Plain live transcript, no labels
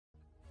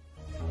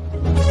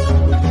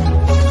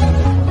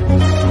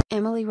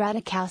Emily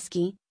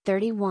Ratajkowski,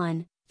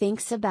 31,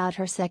 thinks about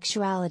her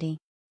sexuality.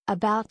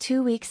 About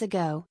 2 weeks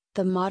ago,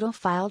 the model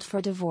filed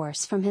for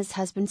divorce from his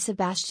husband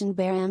Sebastian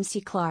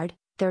Baramsi-Claude,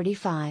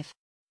 35.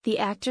 The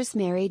actress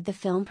married the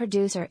film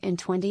producer in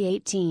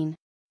 2018.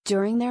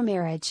 During their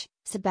marriage,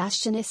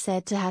 Sebastian is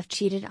said to have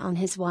cheated on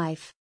his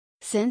wife.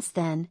 Since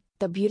then,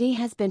 the beauty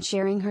has been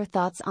sharing her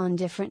thoughts on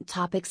different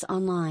topics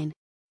online.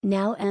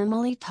 Now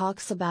Emily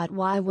talks about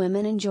why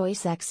women enjoy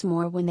sex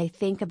more when they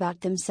think about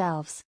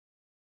themselves.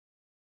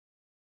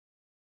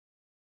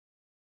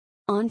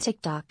 On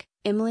TikTok,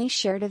 Emily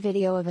shared a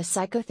video of a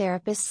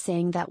psychotherapist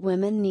saying that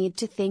women need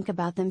to think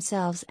about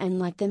themselves and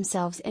like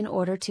themselves in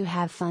order to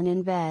have fun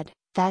in bed.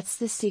 That's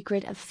the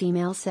secret of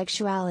female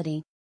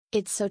sexuality.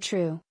 It's so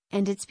true,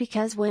 and it's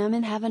because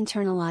women have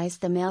internalized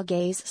the male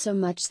gaze so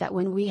much that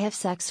when we have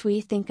sex we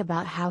think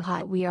about how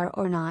hot we are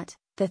or not,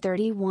 the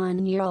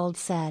 31-year-old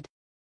said.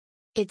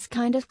 It's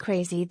kind of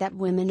crazy that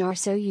women are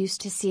so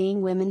used to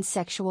seeing women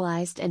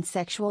sexualized and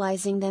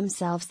sexualizing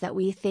themselves that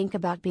we think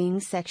about being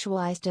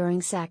sexualized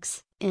during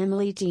sex,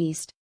 Emily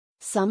teased.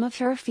 Some of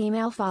her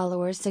female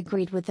followers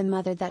agreed with the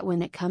mother that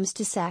when it comes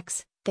to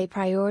sex, they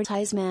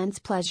prioritize man's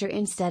pleasure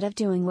instead of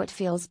doing what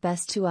feels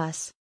best to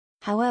us.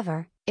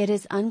 However, it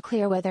is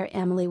unclear whether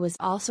Emily was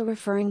also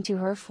referring to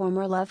her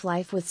former love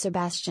life with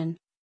Sebastian.